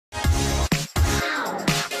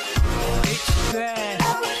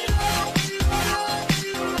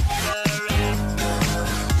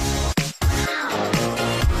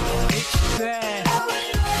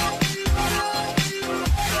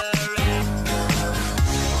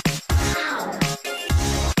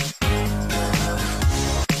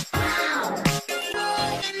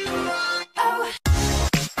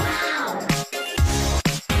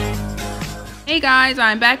Hey guys,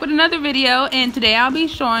 I'm back with another video, and today I'll be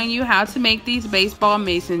showing you how to make these baseball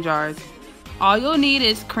mason jars. All you'll need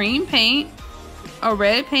is cream paint, a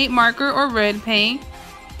red paint marker or red paint,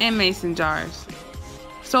 and mason jars.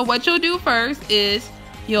 So what you'll do first is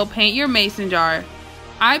you'll paint your mason jar.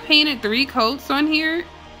 I painted 3 coats on here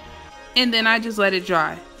and then I just let it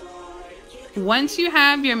dry. Once you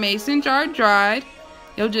have your mason jar dried,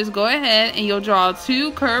 you'll just go ahead and you'll draw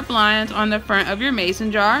 2 curved lines on the front of your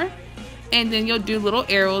mason jar, and then you'll do little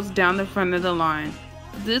arrows down the front of the line.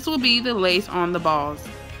 This will be the lace on the balls.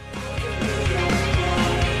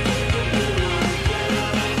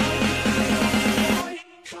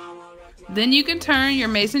 Then you can turn your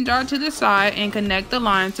mason jar to the side and connect the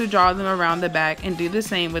lines to draw them around the back, and do the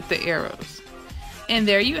same with the arrows. And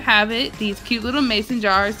there you have it, these cute little mason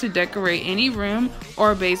jars to decorate any room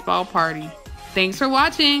or baseball party. Thanks for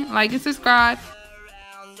watching, like and subscribe.